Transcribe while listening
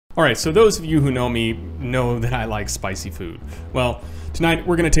All right, so those of you who know me know that I like spicy food. Well, tonight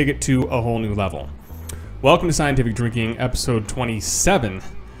we're going to take it to a whole new level. Welcome to Scientific Drinking, episode 27.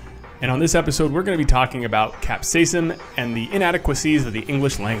 And on this episode, we're going to be talking about capsaicin and the inadequacies of the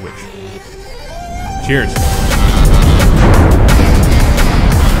English language. Cheers.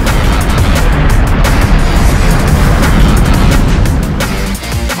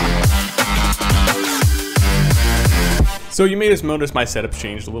 So you may just notice my setup's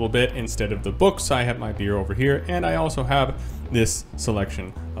changed a little bit. Instead of the books, I have my beer over here, and I also have this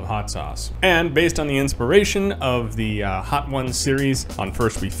selection of hot sauce. And based on the inspiration of the Hot Ones series on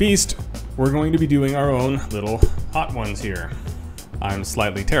First We Feast, we're going to be doing our own little hot ones here. I'm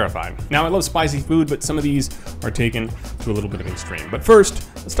slightly terrified. Now, I love spicy food, but some of these are taken to a little bit of an extreme. But first,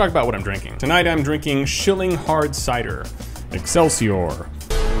 let's talk about what I'm drinking. Tonight, I'm drinking Schilling Hard Cider, Excelsior.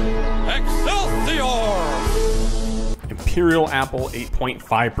 Imperial Apple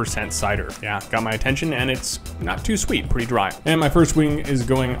 8.5% cider. Yeah, got my attention, and it's not too sweet, pretty dry. And my first wing is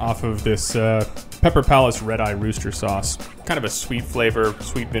going off of this Pepper Palace Red Eye Rooster sauce. Kind of a sweet flavor,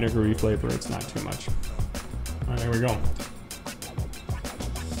 sweet vinegary flavor. It's not too much. All right, there we go.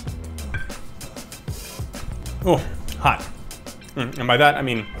 Oh, hot. And by that, I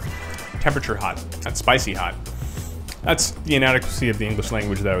mean temperature hot. That's spicy hot. That's the inadequacy of the English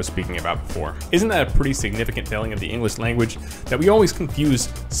language that I was speaking about before. Isn't that a pretty significant failing of the English language that we always confuse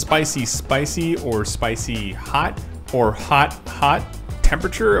spicy spicy or spicy hot or hot hot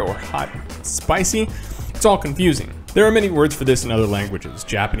temperature or hot spicy? It's all confusing. There are many words for this in other languages.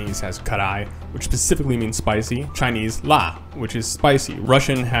 Japanese has karai, which specifically means spicy. Chinese la, which is spicy.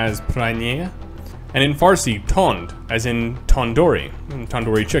 Russian has prania. And in Farsi, tond, as in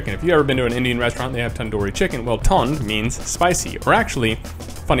tandoori chicken. If you've ever been to an Indian restaurant, they have tandoori chicken. Well, tond means spicy. Or actually,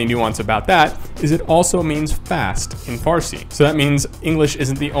 funny nuance about that is it also means fast in Farsi. So that means English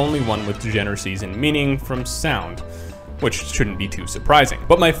isn't the only one with degeneracies in meaning from sound, which shouldn't be too surprising.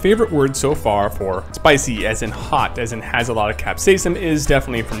 But my favorite word so far for spicy, as in hot, as in has a lot of capsaicin, is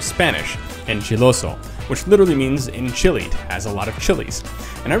definitely from Spanish, enchiloso, which literally means enchillied, has a lot of chilies.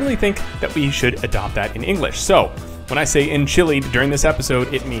 And I really think that we should adopt that in English. So when I say enchillied during this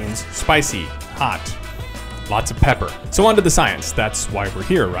episode, it means spicy, hot, lots of pepper. So on to the science. That's why we're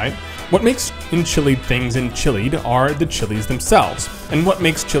here, right? What makes enchillied things enchillied are the chilies themselves. And what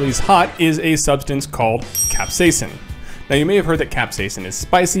makes chilies hot is a substance called capsaicin. Now, you may have heard that capsaicin is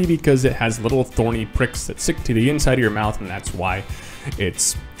spicy because it has little thorny pricks that stick to the inside of your mouth, and that's why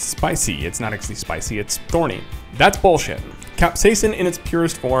it's spicy. It's not actually spicy, it's thorny. That's bullshit. Capsaicin in its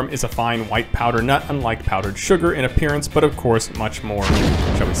purest form is a fine white powder, not unlike powdered sugar in appearance, but of course much more,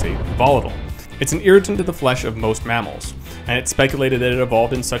 shall we say, volatile. It's an irritant to the flesh of most mammals, and it's speculated that it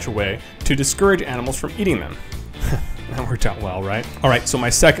evolved in such a way to discourage animals from eating them. That worked out well, right? All right, so my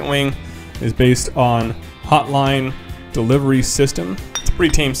second wing is based on Hotline Delivery System. It's a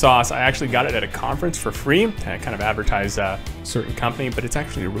pretty tame sauce. I actually got it at a conference for free. I kind of advertise a certain company, but it's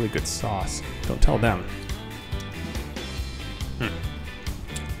actually a really good sauce. Don't tell them.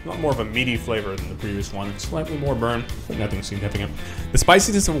 A lot more of a meaty flavor than the previous one. Slightly more burn, but nothing significant. The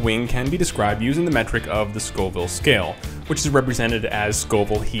spiciness of a wing can be described using the metric of the Scoville scale, which is represented as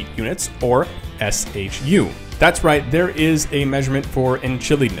Scoville heat units, or SHU. That's right, there is a measurement for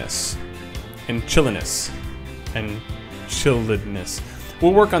enchilledness.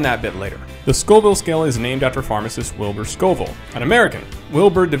 We'll work on that a bit later. The Scoville scale is named after pharmacist Wilbur Scoville, an American.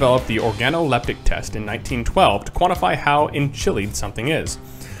 Wilbur developed the organoleptic test in 1912 to quantify how enchillied something is.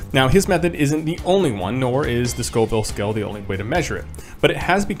 Now, his method isn't the only one, nor is the Scoville scale the only way to measure it, but it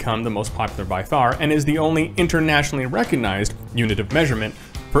has become the most popular by far and is the only internationally recognized unit of measurement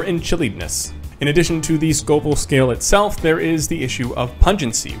for enchilledness. In addition to the Scoville scale itself, there is the issue of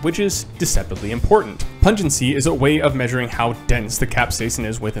pungency, which is deceptively important. Pungency is a way of measuring how dense the capsaicin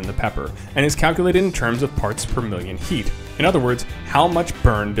is within the pepper, and is calculated in terms of parts per million heat. In other words, how much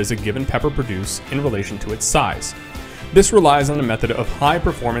burn does a given pepper produce in relation to its size. This relies on a method of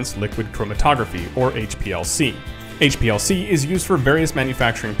high-performance liquid chromatography, or HPLC. HPLC is used for various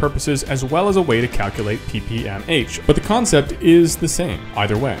manufacturing purposes as well as a way to calculate ppmh, but the concept is the same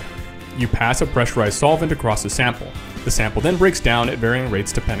either way. You pass a pressurized solvent across a sample. The sample then breaks down at varying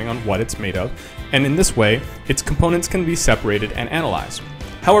rates depending on what it's made of, and in this way, its components can be separated and analyzed.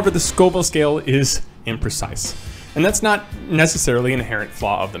 However, the Scoville scale is imprecise, and that's not necessarily an inherent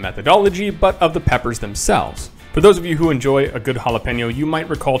flaw of the methodology, but of the peppers themselves. For those of you who enjoy a good jalapeno, you might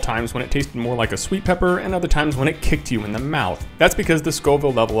recall times when it tasted more like a sweet pepper and other times when it kicked you in the mouth. That's because the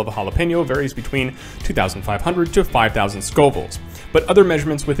Scoville level of a jalapeno varies between 2,500 to 5,000 Scovilles. but other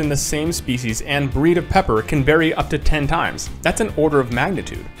measurements within the same species and breed of pepper can vary up to 10 times. That's an order of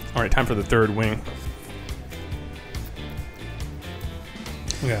magnitude. All right, time for the third wing.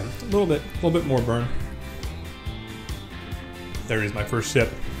 Yeah, a little bit more burn. There it is, my first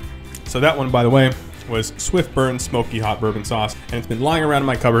sip. So that one, by the way, was Swift Burn Smoky Hot Bourbon Sauce, and it's been lying around in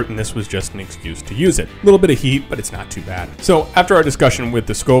my cupboard, and this was just an excuse to use it. A little bit of heat, but it's not too bad. So after our discussion with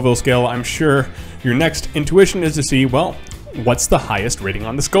the Scoville scale, I'm sure your next intuition is to see, well, what's the highest rating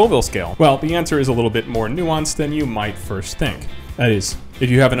on the Scoville scale? Well, the answer is a little bit more nuanced than you might first think. That is, if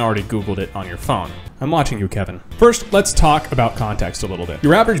you haven't already Googled it on your phone. I'm watching you, Kevin. First, let's talk about context a little bit.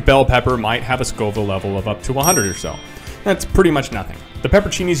 Your average bell pepper might have a Scoville level of up to 100 or so. That's pretty much nothing. The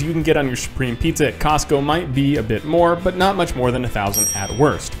pepperoncinis you can get on your Supreme Pizza at Costco might be a bit more, but not much more than 1,000 at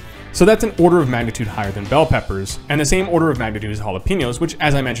worst. So that's an order of magnitude higher than bell peppers, and the same order of magnitude as jalapenos, which,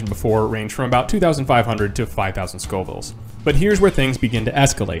 as I mentioned before, range from about 2,500 to 5,000 Scovilles. But here's where things begin to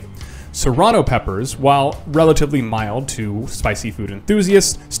escalate. Serrano peppers, while relatively mild to spicy food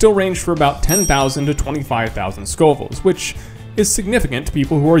enthusiasts, still range for about 10,000 to 25,000 Scovilles, which is significant to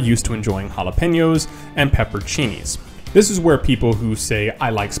people who are used to enjoying jalapenos and pepperoncinis. This is where people who say, I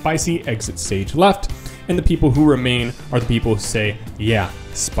like spicy, exit stage left, and the people who remain are the people who say, yeah,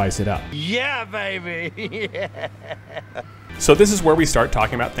 spice it up. Yeah, baby! Yeah. So this is where we start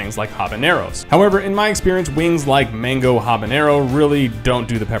talking about things like habaneros. However, in my experience, wings like mango habanero really don't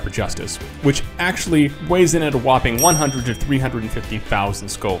do the pepper justice, which actually weighs in at a whopping 100 to 350,000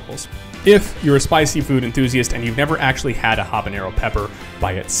 Scovilles. If you're a spicy food enthusiast and you've never actually had a habanero pepper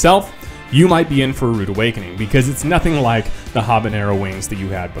by itself, you might be in for a rude awakening, because it's nothing like the habanero wings that you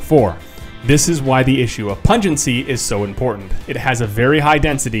had before. This is why the issue of pungency is so important. It has a very high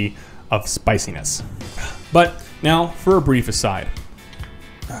density of spiciness. But now for a brief aside.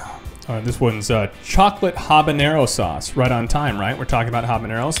 This one's chocolate habanero sauce. Right on time, right? We're talking about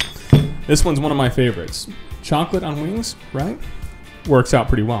habaneros. This one's one of my favorites. Chocolate on wings, right? Works out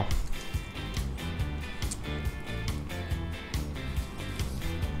pretty well.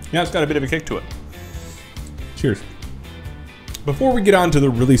 Yeah, it's got a bit of a kick to it. Cheers. Before we get on to the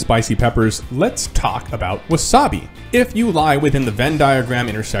really spicy peppers, let's talk about wasabi. If you lie within the Venn diagram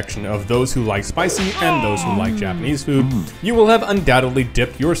intersection of those who like spicy and those who like Japanese food, you will have undoubtedly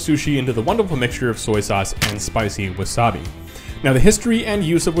dipped your sushi into the wonderful mixture of soy sauce and spicy wasabi. Now, the history and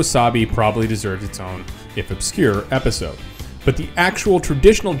use of wasabi probably deserves its own, if obscure, episode. But the actual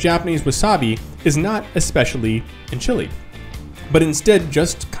traditional Japanese wasabi is not especially in chili, but instead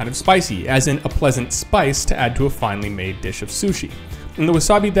just kind of spicy, as in a pleasant spice to add to a finely made dish of sushi. And the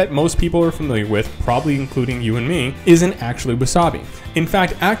wasabi that most people are familiar with, probably including you and me, isn't actually wasabi. In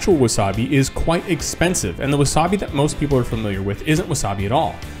fact, actual wasabi is quite expensive, and the wasabi that most people are familiar with isn't wasabi at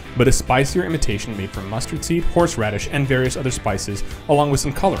all, but a spicier imitation made from mustard seed, horseradish, and various other spices, along with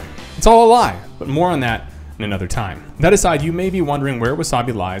some coloring. It's all a lie, but more on that in another time. That aside, you may be wondering where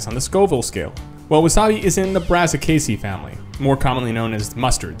wasabi lies on the Scoville scale. Well, wasabi is in the Brassicaceae family, more commonly known as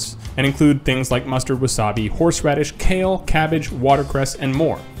mustards, and include things like mustard wasabi, horseradish, kale, cabbage, watercress, and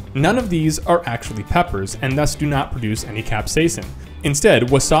more. None of these are actually peppers, and thus do not produce any capsaicin. Instead,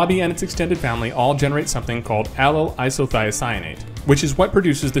 wasabi and its extended family all generate something called allyl isothiocyanate, which is what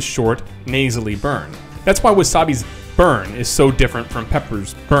produces the short, nasally burn. That's why wasabi's burn is so different from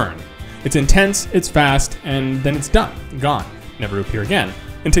pepper's burn. It's intense, it's fast, and then it's done, gone, never to appear again,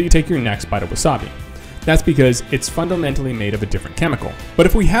 until you take your next bite of wasabi. That's because it's fundamentally made of a different chemical. But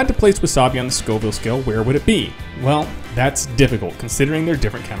if we had to place wasabi on the Scoville scale, where would it be? Well, that's difficult, considering their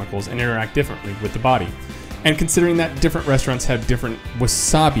different chemicals and interact differently with the body, and considering that different restaurants have different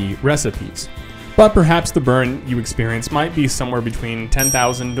wasabi recipes. But perhaps the burn you experience might be somewhere between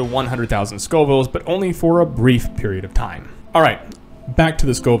 10,000 to 100,000 Scovilles, but only for a brief period of time. All right, back to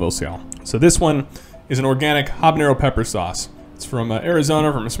the Scoville scale. So this one is an organic habanero pepper sauce. It's from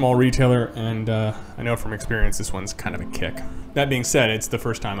Arizona, from a small retailer, and I know from experience this one's kind of a kick. That being said, it's the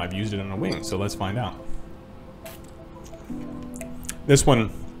first time I've used it on a wing, so let's find out. This one,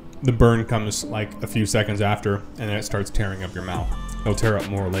 the burn comes like a few seconds after, and then it starts tearing up your mouth. It'll tear up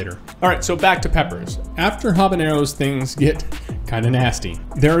more later. All right, so back to peppers. After habaneros, things get kind of nasty.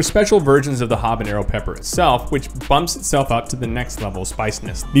 There are special versions of the habanero pepper itself, which bumps itself up to the next level of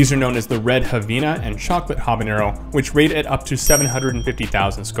spiciness. These are known as the red Havana and chocolate habanero, which rate at up to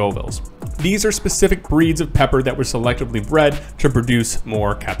 750,000 Scovilles. These are specific breeds of pepper that were selectively bred to produce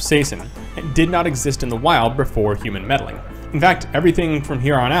more capsaicin, and did not exist in the wild before human meddling. In fact, everything from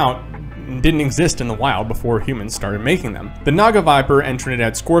here on out didn't exist in the wild before humans started making them. The Naga Viper and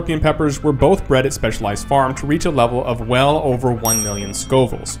Trinidad Scorpion peppers were both bred at specialized farms to reach a level of well over 1 million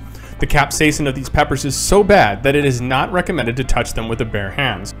Scovilles. The capsaicin of these peppers is so bad that it is not recommended to touch them with the bare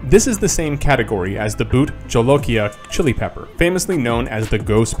hands. This is the same category as the boot Jolokia chili pepper, famously known as the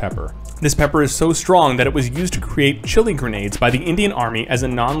ghost pepper. This pepper is so strong that it was used to create chili grenades by the Indian Army as a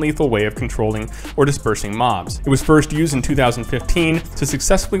non-lethal way of controlling or dispersing mobs. It was first used in 2015 to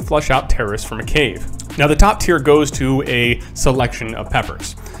successfully flush out terrorists from a cave. Now the top tier goes to a selection of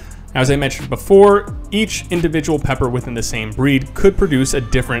peppers. As I mentioned before, each individual pepper within the same breed could produce a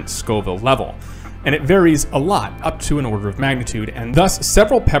different Scoville level, and it varies a lot, up to an order of magnitude, and thus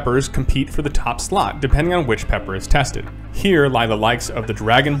several peppers compete for the top slot, depending on which pepper is tested. Here lie the likes of the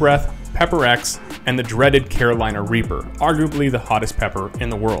Dragon Breath, Pepper X, and the dreaded Carolina Reaper, arguably the hottest pepper in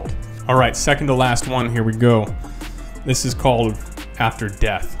the world. Alright, second to last one, here we go. This is called After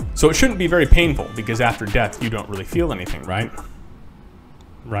Death. So it shouldn't be very painful, because after death you don't really feel anything, right?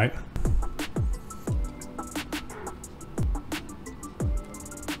 Right?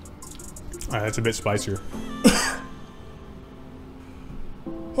 Alright, that's a bit spicier.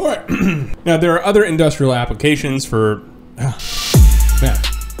 Alright. Now there are other industrial applications for...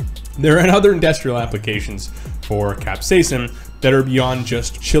 There are other industrial applications for capsaicin that are beyond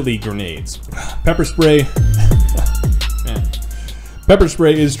just chili grenades. Pepper spray... Pepper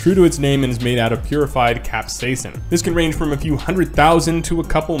spray is true to its name and is made out of purified capsaicin. This can range from a few 100,000 to a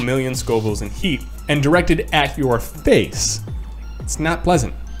couple million Scovilles in heat, and directed at your face. It's not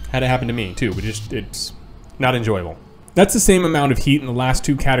pleasant. Had it happen to me too, but it's not enjoyable. That's the same amount of heat in the last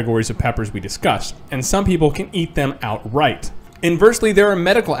two categories of peppers we discussed, and some people can eat them outright. Inversely, there are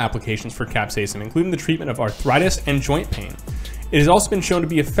medical applications for capsaicin, including the treatment of arthritis and joint pain. It has also been shown to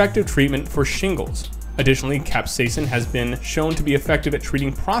be effective treatment for shingles. Additionally, capsaicin has been shown to be effective at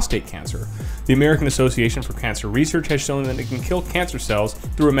treating prostate cancer. The American Association for Cancer Research has shown that it can kill cancer cells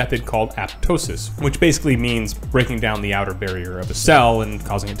through a method called apoptosis, which basically means breaking down the outer barrier of a cell and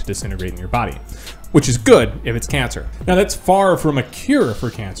causing it to disintegrate in your body, which is good if it's cancer. Now that's far from a cure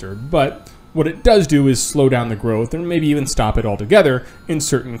for cancer, but what it does do is slow down the growth and maybe even stop it altogether in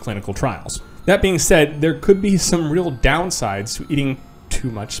certain clinical trials. That being said, there could be some real downsides to eating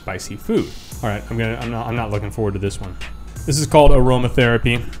too much spicy food. All right, I'm not looking forward to this one. This is called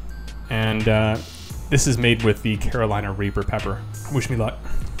aromatherapy, and this is made with the Carolina Reaper pepper. Wish me luck.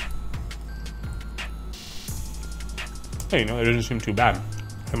 Hey, you know, it doesn't seem too bad.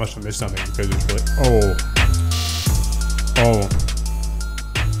 I must have missed something because it's really...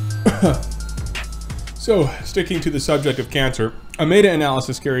 Oh. So, sticking to the subject of cancer, a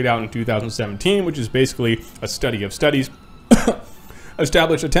meta-analysis carried out in 2017, which is basically a study of studies,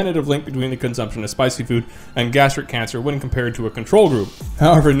 established a tentative link between the consumption of spicy food and gastric cancer when compared to a control group.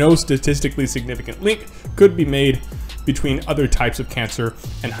 However, no statistically significant link could be made between other types of cancer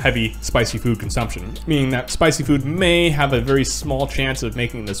and heavy spicy food consumption, meaning that spicy food may have a very small chance of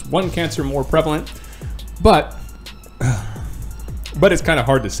making this one cancer more prevalent, but it's kind of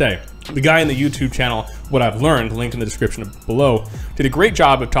hard to say. The guy in the YouTube channel, What I've Learned, linked in the description below, did a great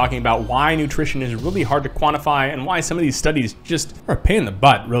job of talking about why nutrition is really hard to quantify and why some of these studies just are a pain in the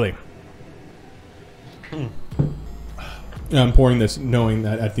butt, really. I'm pouring this knowing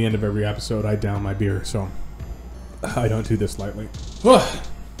that at the end of every episode I down my beer, so I don't do this lightly.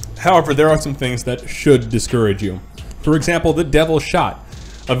 However, there are some things that should discourage you. For example, the Devil's Shot,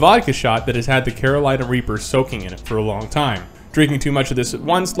 a vodka shot that has had the Carolina Reaper soaking in it for a long time. Drinking too much of this at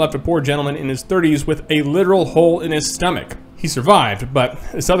once left a poor gentleman in his 30s with a literal hole in his stomach. He survived, but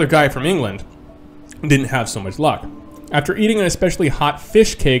this other guy from England didn't have so much luck. After eating an especially hot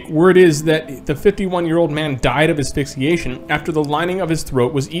fish cake, word is that the 51-year-old man died of asphyxiation after the lining of his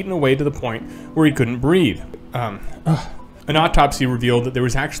throat was eaten away to the point where he couldn't breathe. An autopsy revealed that there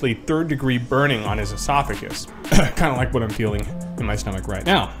was actually third-degree burning on his esophagus, kind of like what I'm feeling in my stomach right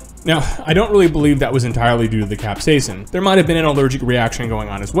now. Now, I don't really believe that was entirely due to the capsaicin. There might have been an allergic reaction going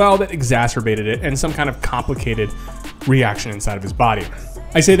on as well that exacerbated it, and some kind of complicated reaction inside of his body.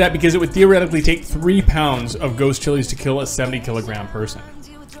 I say that because it would theoretically take 3 pounds of ghost chilies to kill a 70-kilogram person.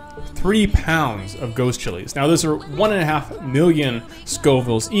 3 pounds of ghost chilies. Now, those are 1.5 million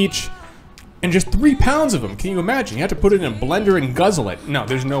Scovilles each, and just 3 pounds of them. Can you imagine? You have to put it in a blender and guzzle it. No,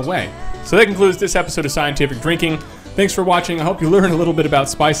 there's no way. So that concludes this episode of Scientific Drinking. Thanks for watching. I hope you learned a little bit about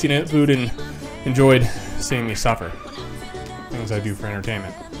spicy food and enjoyed seeing me suffer. Things I do for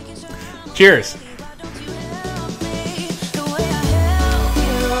entertainment. Cheers!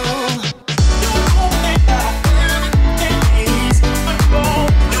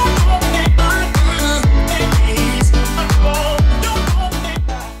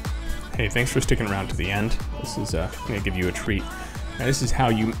 Hey, thanks for sticking around to the end. This is gonna give you a treat. Now, this is how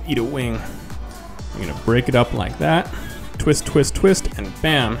you eat a wing. You're gonna break it up like that, twist, twist, twist, and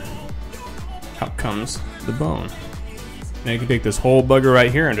bam, out comes the bone. Now you can take this whole bugger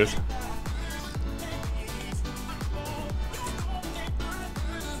right here and just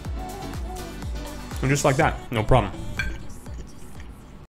like that, no problem.